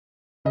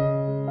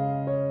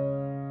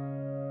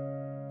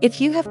If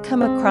you have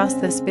come across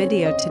this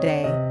video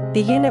today,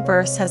 the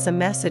universe has a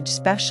message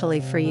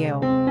specially for you.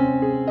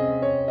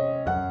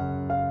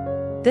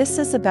 This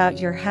is about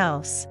your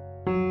house.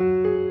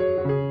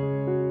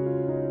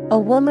 A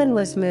woman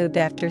was moved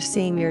after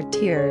seeing your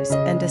tears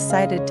and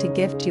decided to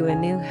gift you a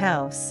new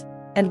house,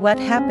 and what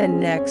happened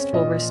next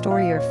will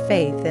restore your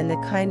faith in the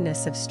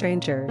kindness of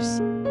strangers.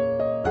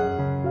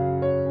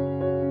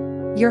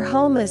 Your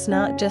home is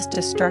not just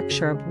a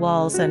structure of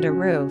walls and a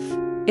roof,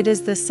 it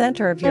is the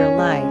center of your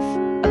life,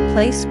 a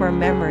place where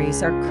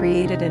memories are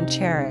created and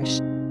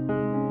cherished.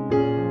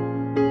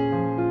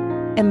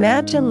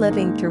 Imagine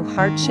living through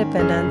hardship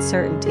and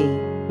uncertainty,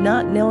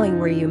 not knowing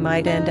where you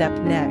might end up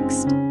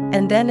next,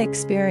 and then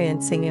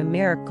experiencing a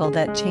miracle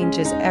that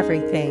changes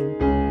everything.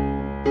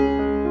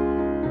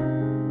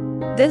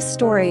 This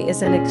story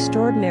is an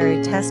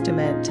extraordinary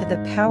testament to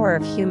the power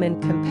of human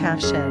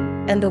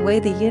compassion and the way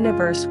the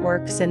universe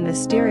works in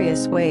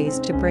mysterious ways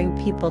to bring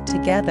people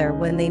together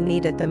when they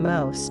need it the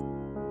most.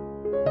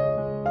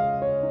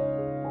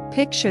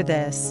 Picture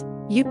this: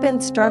 you've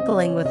been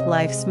struggling with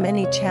life's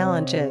many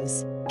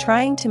challenges,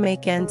 trying to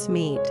make ends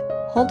meet,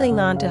 holding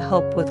on to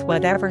hope with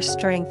whatever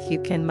strength you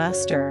can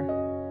muster.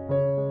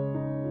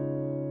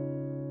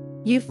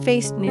 You've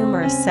faced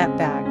numerous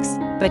setbacks,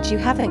 but you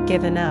haven't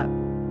given up.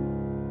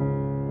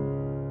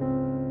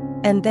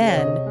 And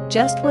then,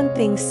 just when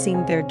things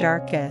seemed their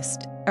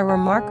darkest, a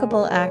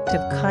remarkable act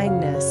of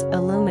kindness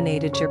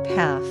illuminated your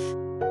path.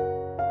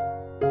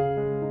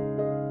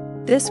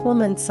 This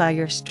woman saw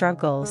your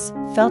struggles,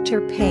 felt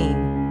your pain,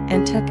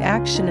 and took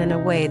action in a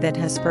way that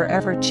has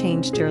forever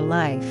changed your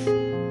life.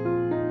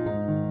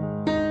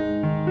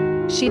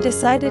 She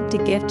decided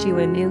to gift you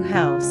a new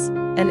house,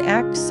 an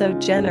act so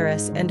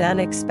generous and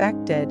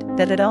unexpected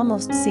that it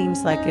almost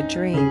seems like a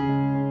dream.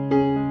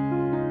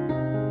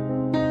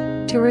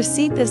 To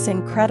receive this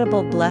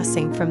incredible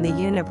blessing from the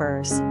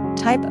universe,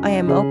 type "I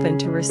am open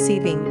to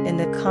receiving" in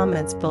the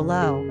comments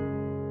below.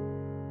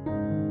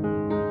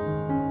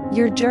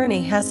 Your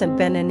journey hasn't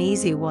been an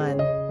easy one.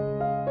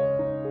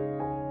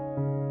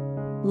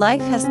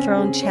 Life has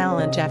thrown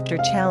challenge after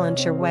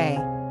challenge your way.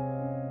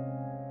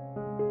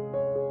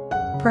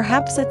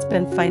 Perhaps it's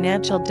been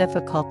financial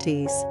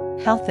difficulties,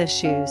 health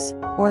issues,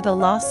 or the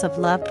loss of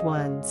loved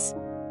ones.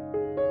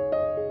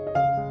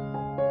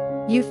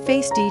 You've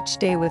faced each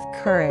day with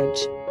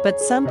courage,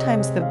 but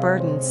sometimes the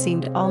burden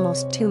seemed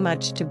almost too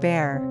much to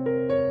bear.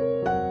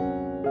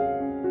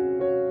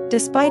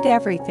 Despite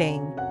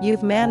everything,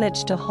 you've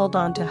managed to hold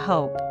on to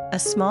hope, a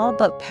small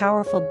but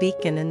powerful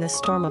beacon in the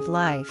storm of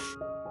life.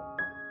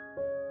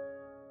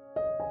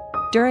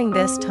 During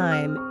this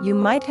time, you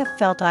might have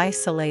felt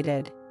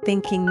isolated,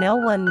 thinking no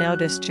one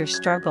noticed your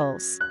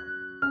struggles.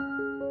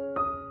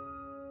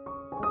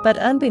 But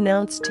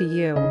unbeknownst to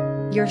you,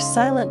 your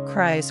silent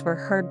cries were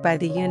heard by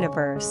the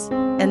universe,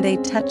 and they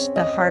touched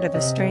the heart of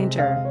a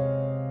stranger.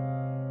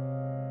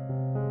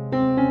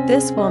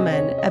 This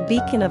woman, a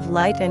beacon of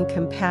light and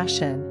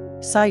compassion,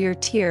 saw your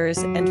tears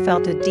and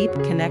felt a deep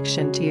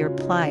connection to your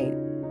plight.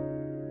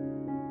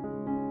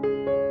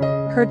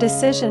 Her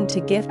decision to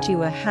gift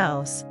you a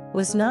house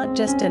was not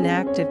just an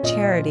act of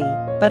charity,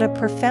 but a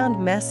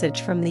profound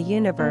message from the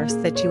universe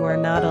that you are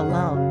not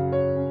alone.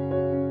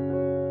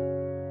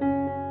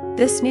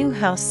 This new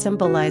house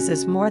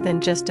symbolizes more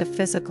than just a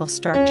physical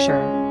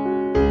structure.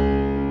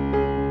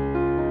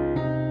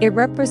 It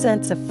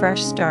represents a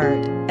fresh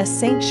start, a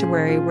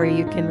sanctuary where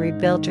you can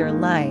rebuild your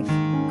life,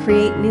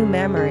 create new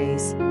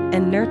memories,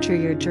 and nurture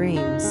your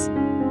dreams.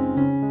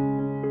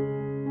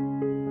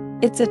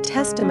 It's a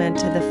testament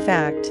to the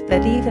fact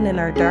that even in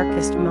our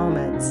darkest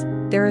moments,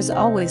 there is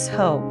always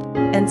hope,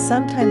 and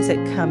sometimes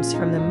it comes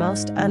from the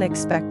most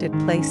unexpected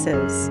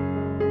places.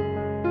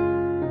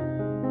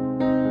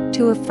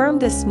 To affirm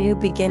this new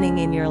beginning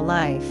in your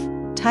life,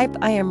 type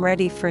 "I am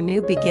ready for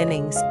new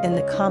beginnings" in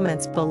the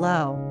comments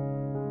below.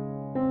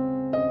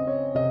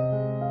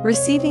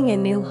 Receiving a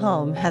new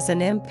home has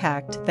an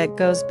impact that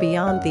goes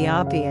beyond the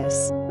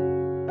obvious.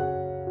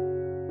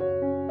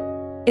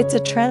 It's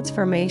a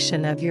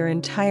transformation of your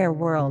entire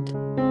world.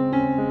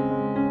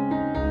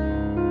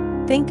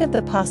 Think of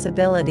the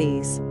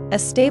possibilities: a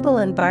stable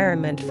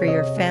environment for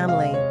your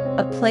family,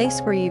 a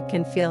place where you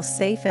can feel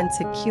safe and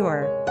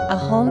secure, a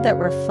home that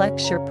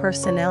reflects your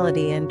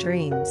personality and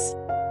dreams.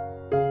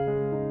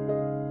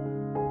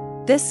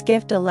 This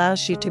gift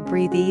allows you to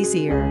breathe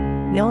easier,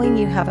 knowing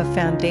you have a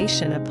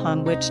foundation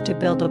upon which to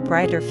build a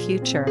brighter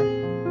future.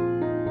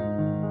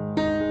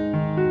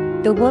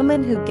 The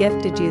woman who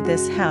gifted you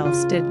this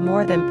house did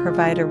more than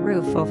provide a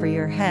roof over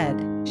your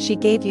head. She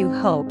gave you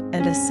hope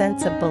and a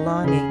sense of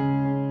belonging.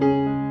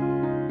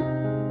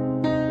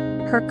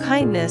 Her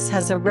kindness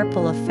has a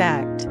ripple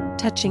effect,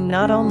 touching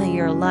not only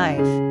your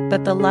life,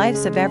 but the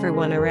lives of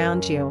everyone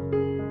around you.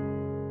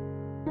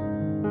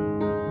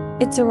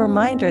 It's a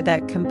reminder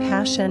that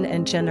compassion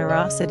and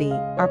generosity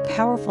are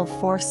powerful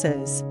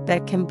forces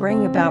that can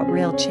bring about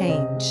real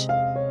change.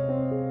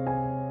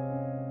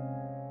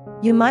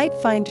 You might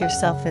find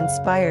yourself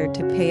inspired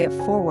to pay it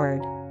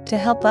forward, to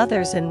help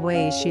others in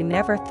ways you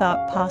never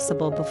thought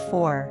possible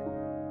before.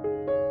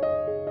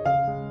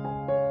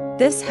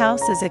 This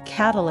house is a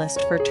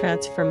catalyst for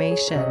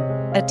transformation,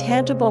 a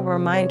tangible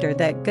reminder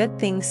that good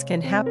things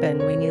can happen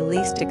when you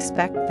least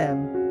expect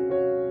them.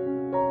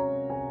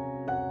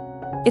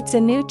 It's a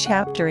new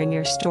chapter in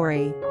your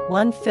story,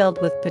 one filled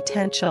with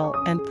potential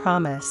and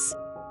promise.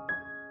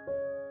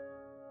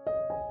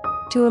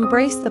 To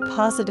embrace the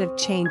positive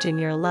change in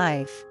your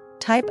life,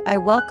 type "I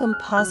welcome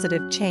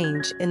positive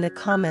change" in the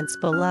comments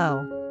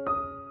below.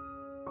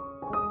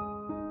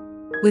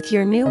 With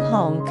your new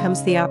home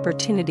comes the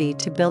opportunity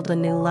to build a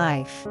new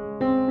life.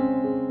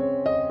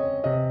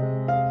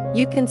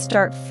 You can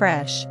start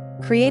fresh,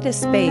 create a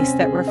space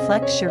that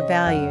reflects your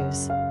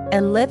values,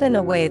 and live in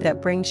a way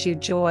that brings you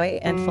joy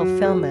and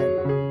fulfillment.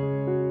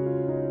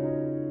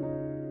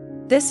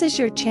 This is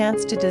your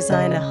chance to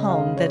design a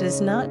home that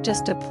is not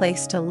just a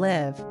place to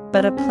live,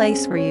 but a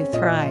place where you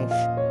thrive.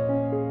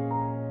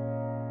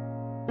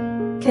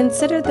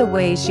 Consider the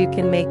ways you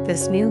can make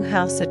this new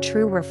house a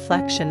true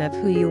reflection of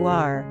who you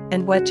are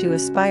and what you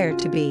aspire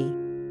to be.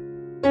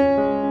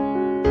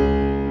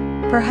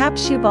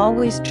 Perhaps you've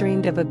always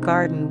dreamed of a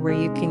garden where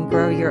you can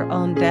grow your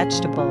own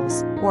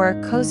vegetables, or a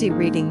cozy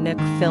reading nook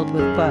filled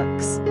with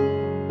books.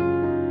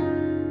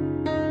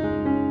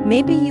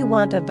 Maybe you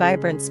want a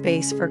vibrant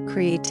space for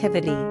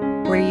creativity,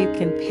 where you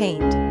can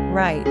paint,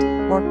 write,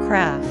 or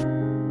craft.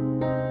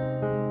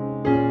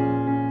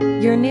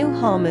 Your new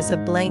home is a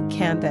blank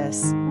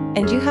canvas,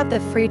 and you have the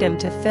freedom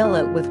to fill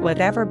it with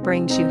whatever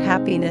brings you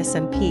happiness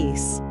and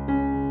peace.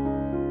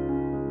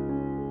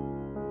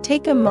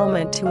 Take a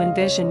moment to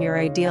envision your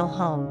ideal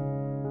home.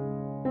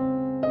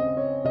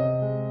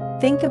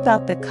 Think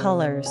about the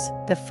colors,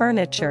 the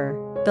furniture,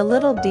 the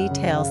little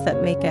details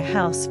that make a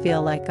house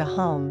feel like a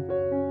home.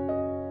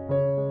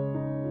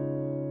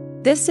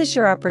 This is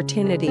your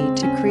opportunity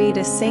to create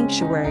a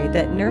sanctuary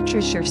that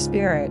nurtures your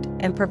spirit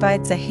and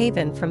provides a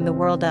haven from the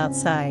world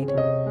outside.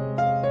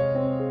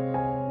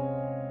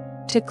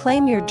 To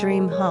claim your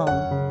dream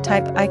home,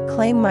 type "I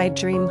claim my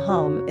dream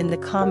home" in the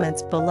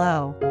comments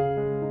below.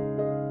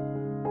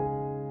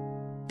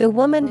 The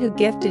woman who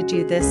gifted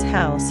you this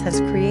house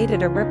has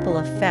created a ripple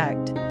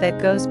effect that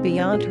goes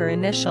beyond her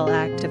initial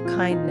act of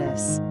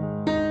kindness.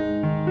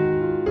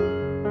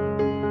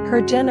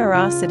 Her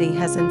generosity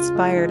has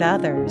inspired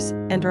others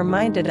and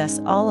reminded us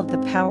all of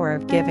the power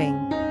of giving.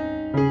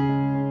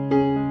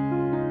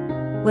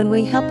 When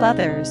we help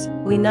others,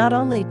 we not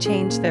only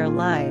change their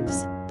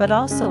lives, but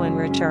also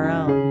enrich our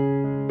own.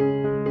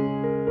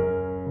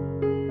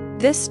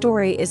 This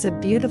story is a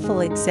beautiful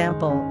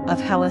example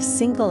of how a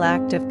single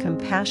act of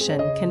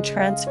compassion can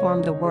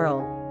transform the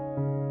world.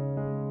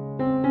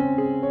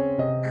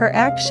 Her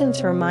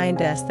actions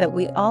remind us that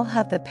we all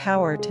have the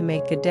power to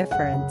make a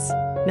difference,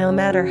 no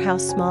matter how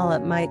small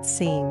it might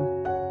seem.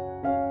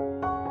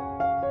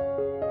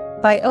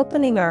 By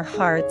opening our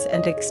hearts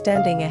and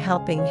extending a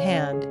helping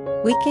hand,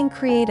 we can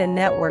create a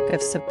network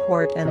of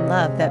support and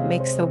love that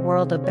makes the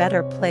world a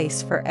better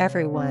place for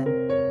everyone.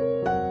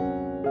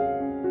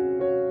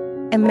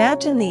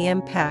 Imagine the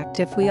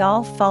impact if we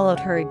all followed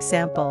her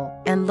example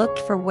and looked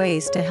for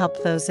ways to help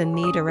those in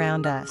need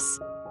around us.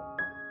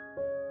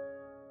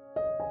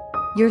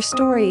 Your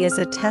story is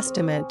a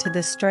testament to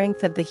the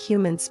strength of the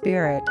human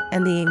spirit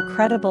and the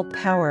incredible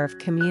power of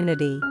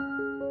community.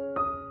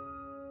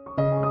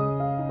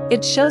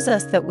 It shows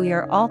us that we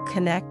are all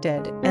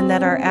connected and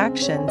that our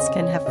actions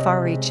can have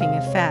far-reaching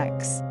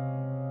effects.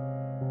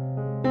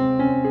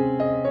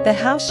 The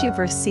house you've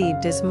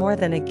received is more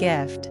than a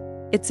gift,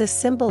 it's a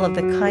symbol of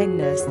the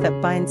kindness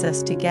that binds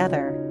us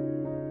together.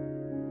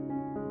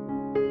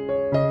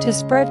 To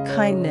spread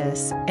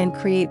kindness and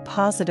create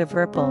positive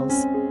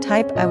ripples,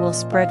 type "I will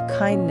spread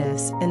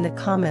kindness" in the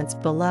comments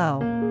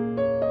below.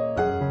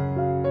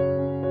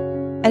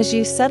 As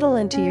you settle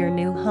into your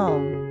new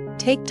home,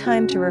 take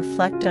time to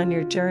reflect on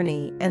your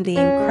journey and the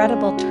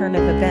incredible turn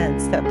of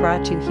events that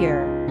brought you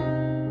here.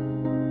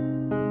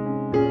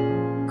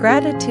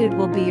 Gratitude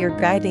will be your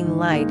guiding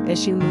light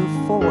as you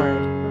move forward,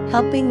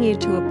 helping you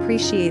to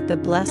appreciate the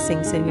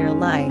blessings in your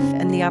life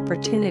and the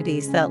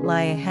opportunities that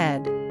lie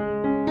ahead.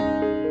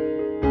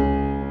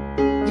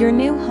 Your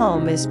new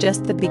home is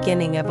just the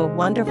beginning of a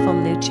wonderful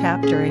new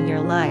chapter in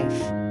your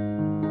life.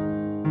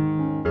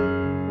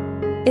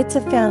 It's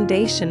a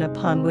foundation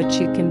upon which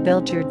you can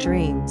build your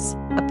dreams,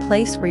 a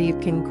place where you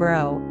can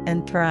grow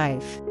and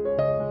thrive.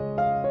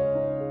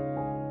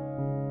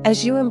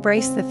 As you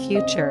embrace the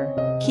future,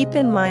 keep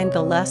in mind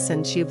the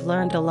lessons you've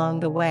learned along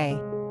the way.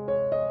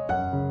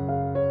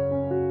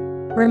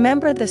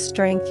 Remember the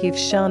strength you've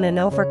shown in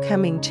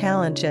overcoming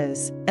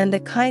challenges and the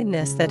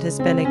kindness that has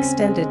been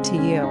extended to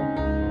you.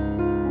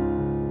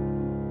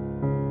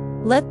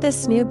 Let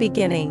this new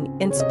beginning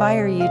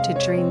inspire you to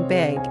dream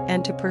big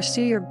and to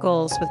pursue your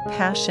goals with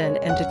passion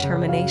and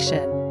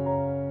determination.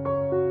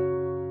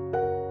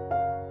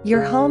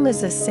 Your home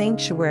is a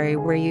sanctuary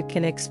where you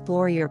can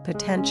explore your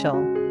potential,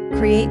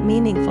 create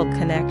meaningful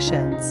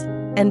connections,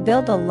 and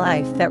build a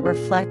life that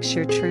reflects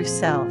your true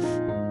self.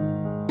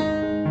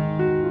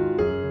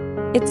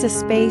 It's a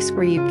space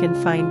where you can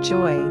find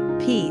joy,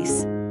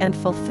 peace, and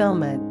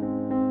fulfillment.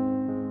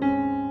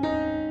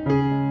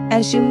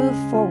 As you move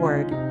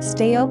forward,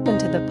 stay open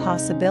to the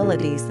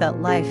possibilities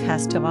that life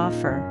has to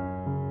offer.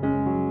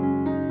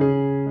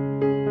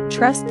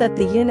 Trust that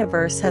the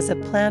universe has a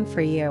plan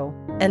for you,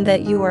 and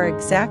that you are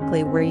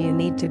exactly where you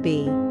need to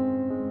be.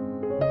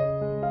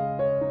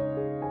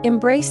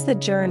 Embrace the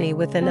journey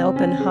with an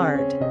open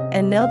heart,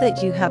 and know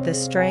that you have the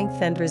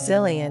strength and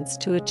resilience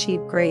to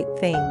achieve great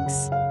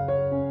things.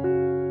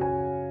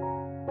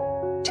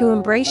 To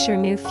embrace your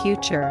new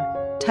future,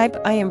 type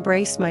 "I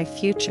embrace my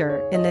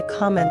future" in the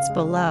comments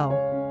below.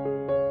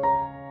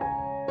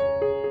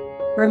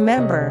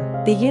 Remember,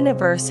 the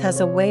universe has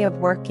a way of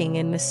working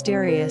in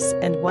mysterious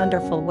and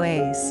wonderful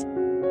ways.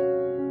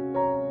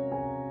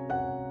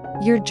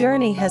 Your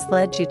journey has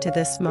led you to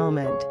this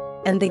moment,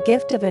 and the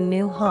gift of a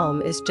new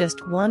home is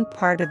just one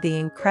part of the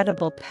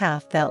incredible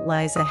path that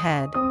lies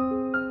ahead.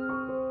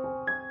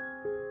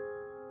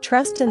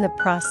 Trust in the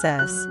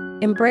process,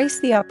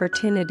 embrace the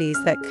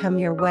opportunities that come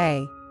your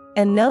way,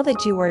 and know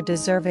that you are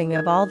deserving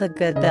of all the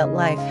good that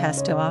life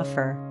has to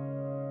offer.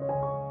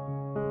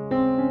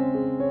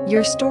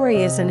 Your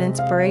story is an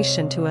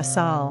inspiration to us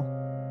all.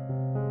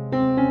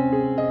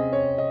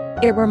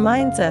 It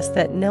reminds us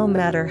that no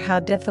matter how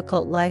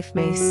difficult life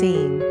may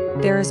seem,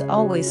 there is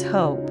always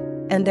hope,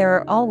 and there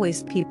are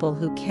always people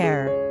who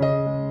care.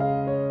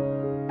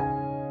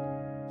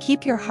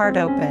 Keep your heart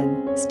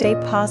open, stay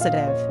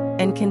positive,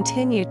 and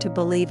continue to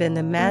believe in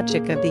the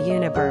magic of the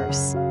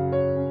universe.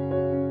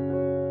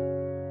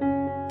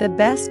 The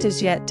best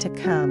is yet to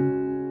come.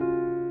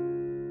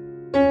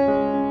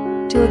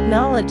 To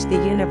acknowledge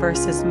the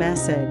universe's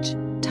message,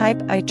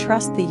 type "I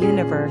trust the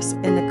universe"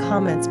 in the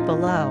comments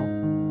below.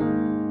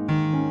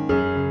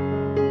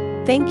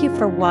 Thank you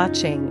for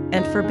watching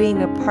and for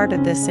being a part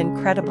of this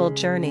incredible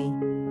journey.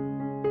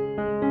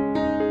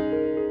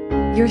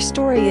 Your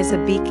story is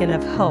a beacon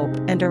of hope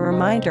and a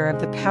reminder of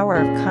the power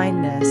of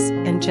kindness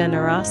and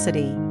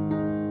generosity.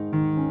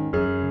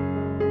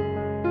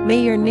 May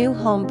your new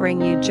home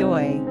bring you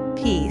joy,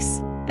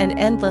 peace, and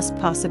endless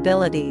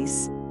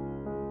possibilities.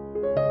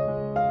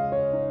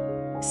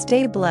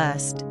 Stay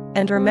blessed,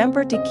 and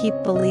remember to keep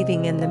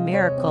believing in the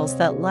miracles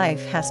that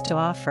life has to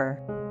offer.